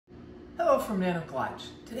Hello from Nano Collage.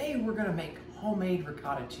 Today we're going to make homemade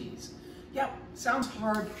ricotta cheese. Yep, sounds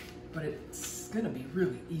hard, but it's going to be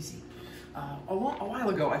really easy. A while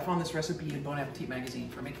ago I found this recipe in Bon Appetit magazine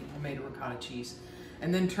for making homemade ricotta cheese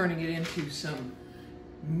and then turning it into some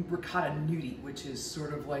ricotta gnudi, which is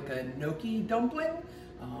sort of like a gnocchi dumpling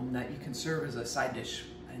that you can serve as a side dish.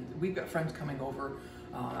 And we've got friends coming over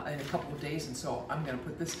in a couple of days, and so I'm going to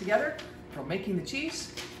put this together from making the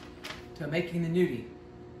cheese to making the gnudi.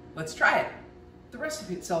 Let's try it. The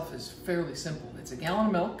recipe itself is fairly simple. It's a gallon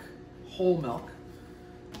of milk, whole milk,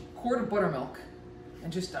 a quart of buttermilk,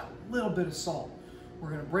 and just a little bit of salt. We're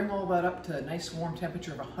going to bring all that up to a nice warm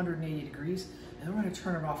temperature of 180 degrees, and then we're going to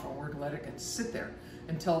turn it off and we're going to let it sit there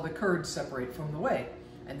until the curds separate from the whey.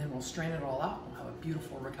 And then we'll strain it all out and we'll have a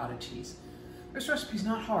beautiful ricotta cheese. This recipe's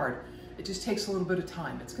not hard. It just takes a little bit of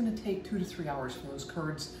time. It's going to take 2 to 3 hours for those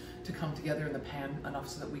curds to come together in the pan enough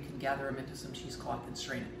so that we can gather them into some cheesecloth and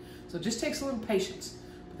strain it. So it just takes a little patience,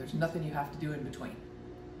 but there's nothing you have to do in between.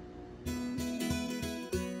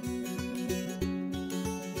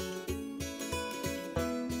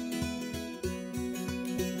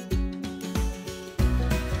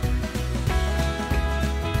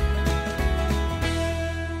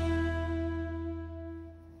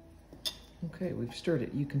 Okay, we've stirred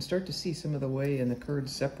it. You can start to see some of the whey and the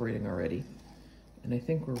curds separating already. And I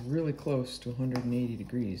think we're really close to 180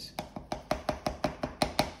 degrees.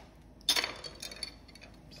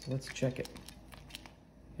 So let's check it.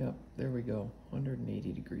 Yep, there we go,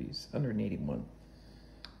 180 degrees, 181.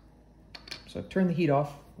 So I've turned the heat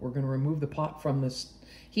off. We're gonna remove the pot from this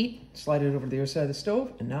heat, slide it over to the other side of the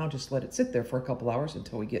stove, and now just let it sit there for a couple hours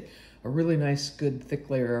until we get a really nice, good, thick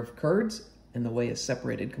layer of curds and the whey is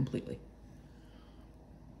separated completely.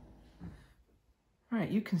 All right,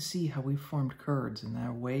 you can see how we formed curds and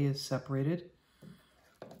that whey is separated.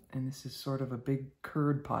 And this is sort of a big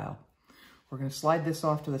curd pile. We're gonna slide this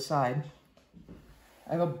off to the side.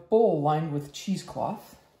 I have a bowl lined with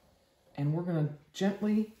cheesecloth and we're gonna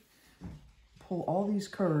gently pull all these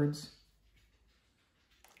curds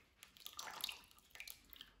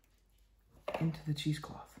into the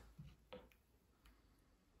cheesecloth.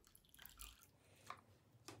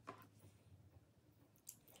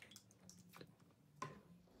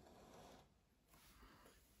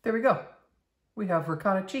 There we go. We have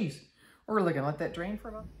ricotta cheese. We're really gonna let that drain for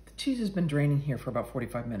about... The cheese has been draining here for about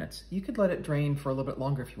 45 minutes. You could let it drain for a little bit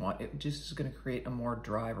longer if you want. It just is gonna create a more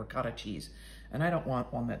dry ricotta cheese. And I don't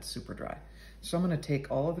want one that's super dry. So I'm gonna take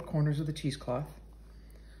all of the corners of the cheesecloth,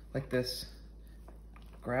 like this,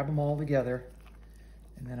 grab them all together,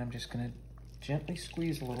 and then I'm just gonna gently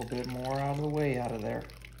squeeze a little bit more out of the whey out of there.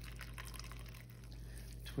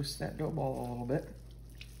 Twist that dough ball a little bit.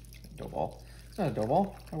 Dough ball. It's not a dough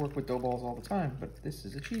ball. I work with dough balls all the time, but this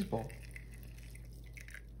is a cheese ball.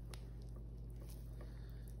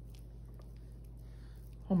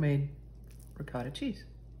 Homemade ricotta cheese.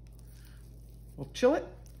 We'll chill it,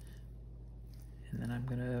 and then I'm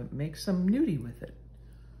gonna make some gnudi with it.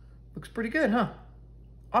 Looks pretty good, huh?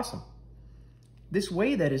 Awesome. This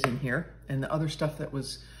whey that is in here and the other stuff that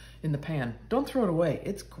was in the pan, don't throw it away.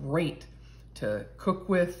 It's great to cook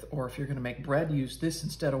with, or if you're gonna make bread, use this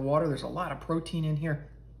instead of water. There's a lot of protein in here.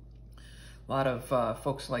 A lot of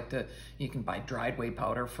folks like to, you can buy dried whey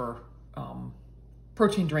powder for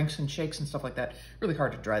protein drinks and shakes and stuff like that. Really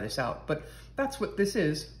hard to dry this out, but that's what this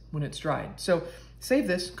is when it's dried. So save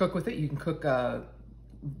this, cook with it. You can cook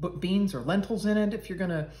beans or lentils in it if you're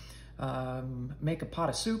gonna make a pot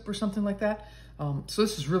of soup or something like that. So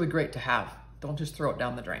this is really great to have. Don't just throw it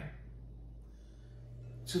down the drain.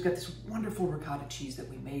 So we've got this wonderful ricotta cheese that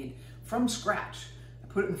we made from scratch. I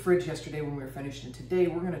put it in the fridge yesterday when we were finished, and today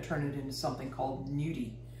we're gonna turn it into something called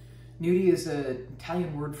gnudi. Gnudi is an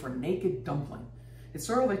Italian word for naked dumpling. It's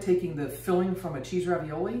sort of like taking the filling from a cheese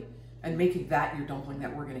ravioli and making that your dumpling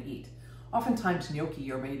that we're gonna eat. Oftentimes gnocchi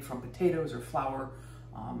are made from potatoes or flour,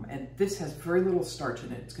 and this has very little starch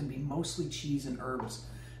in it. It's gonna be mostly cheese and herbs,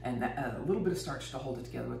 and a little bit of starch to hold it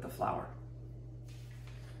together with the flour.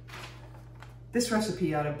 This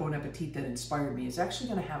recipe out of Bon Appetit that inspired me is actually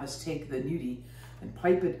gonna have us take the gnudi and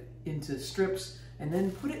pipe it into strips and then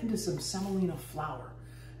put it into some semolina flour.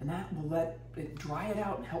 And that will let it dry it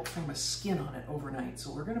out and help form a skin on it overnight.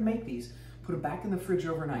 So we're gonna make these, put them back in the fridge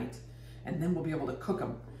overnight, and then we'll be able to cook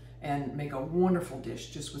them and make a wonderful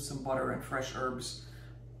dish just with some butter and fresh herbs.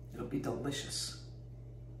 It'll be delicious.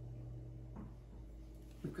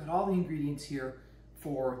 We've got all the ingredients here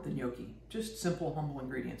for the gnocchi. Just simple, humble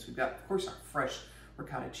ingredients. We've got, of course, our fresh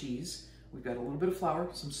ricotta cheese. We've got a little bit of flour,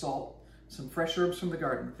 some salt, some fresh herbs from the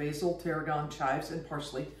garden, basil, tarragon, chives, and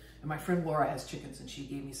parsley. And my friend Laura has chickens and she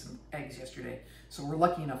gave me some eggs yesterday. So we're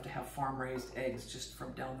lucky enough to have farm-raised eggs just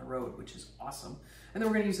from down the road, which is awesome. And then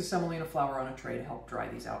we're gonna use the semolina flour on a tray to help dry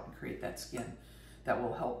these out and create that skin that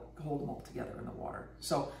will help hold them all together in the water.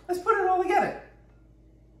 So let's put it all together.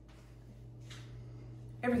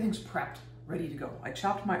 Everything's prepped, ready to go. I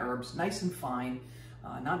chopped my herbs nice and fine,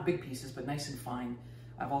 not big pieces, but nice and fine.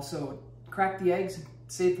 I've also cracked the eggs,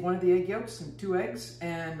 saved one of the egg yolks and 2 eggs,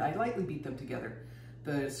 and I lightly beat them together.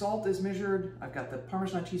 The salt is measured, I've got the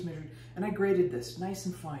Parmesan cheese measured, and I grated this nice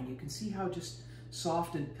and fine. You can see how just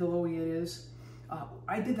soft and pillowy it is.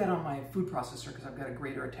 I did that on my food processor because I've got a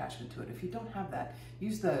grater attachment to it. If you don't have that,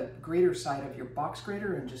 use the grater side of your box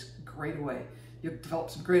grater and just grate away. You'll develop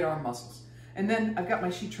some great arm muscles. And then I've got my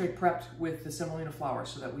sheet tray prepped with the semolina flour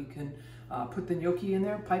so that we can put the gnocchi in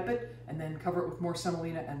there, pipe it, and then cover it with more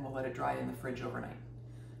semolina, and we'll let it dry in the fridge overnight.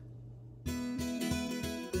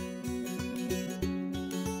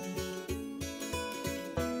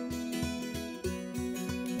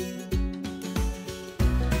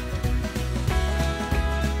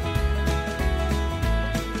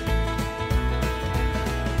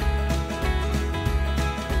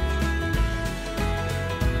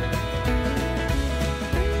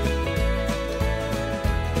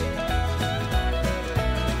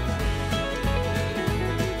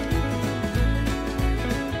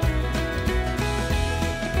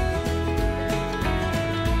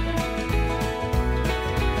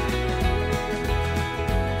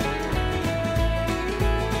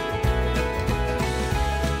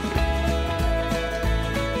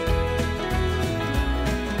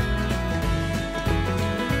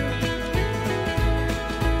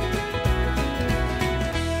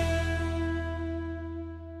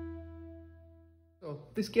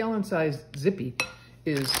 This gallon-sized zippy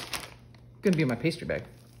is going to be in my pastry bag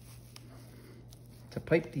to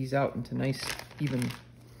pipe these out into nice, even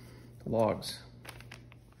logs.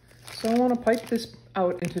 So I want to pipe this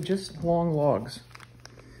out into just long logs.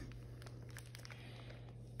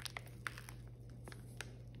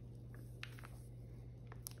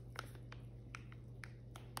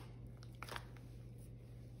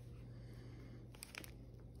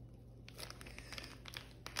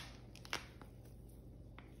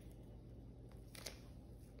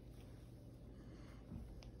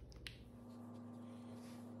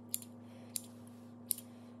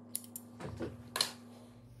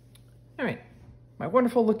 All right, my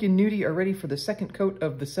wonderful looking gnudi are ready for the second coat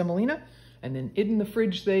of the semolina, and then in the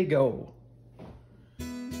fridge they go.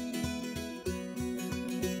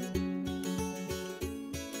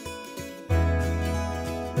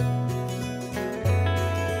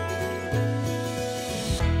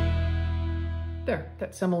 There,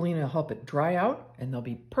 that semolina will help it dry out, and they'll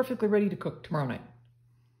be perfectly ready to cook tomorrow night.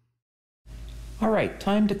 All right,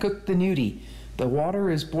 time to cook the gnudi. The water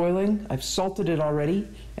is boiling. I've salted it already,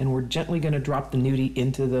 and we're gently going to drop the gnudi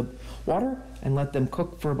into the water and let them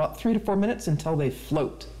cook for about 3 to 4 minutes until they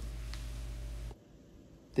float.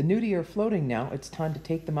 The gnudi are floating now. It's time to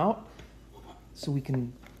take them out so we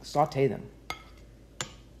can saute them.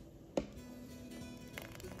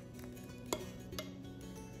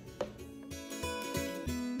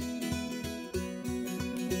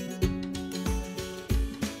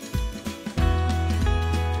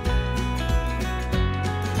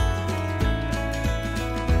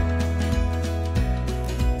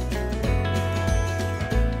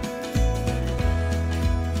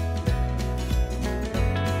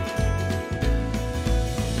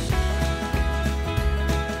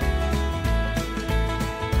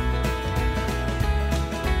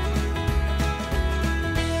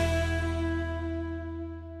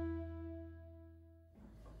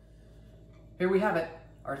 Here we have it,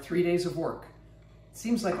 our 3 days of work. It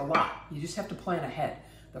seems like a lot. You just have to plan ahead.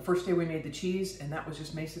 The first day we made the cheese, and that was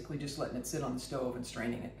just basically just letting it sit on the stove and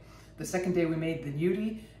straining it. The second day we made the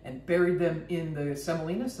gnudi and buried them in the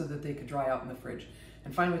semolina so that they could dry out in the fridge.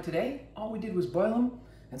 And finally today, all we did was boil them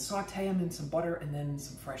and saute them in some butter and then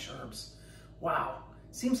some fresh herbs. Wow,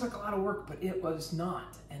 seems like a lot of work, but it was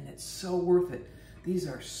not, and it's so worth it. These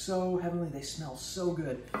are so heavenly, they smell so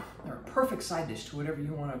good. They're a perfect side dish to whatever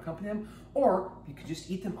you want to accompany them, or you could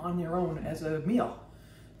just eat them on their own as a meal.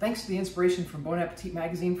 Thanks to the inspiration from Bon Appetit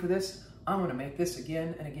magazine for this, I'm gonna make this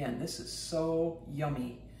again and again. This is so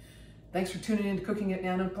yummy. Thanks for tuning in to Cooking at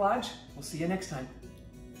Nanook Lodge. We'll see you next time.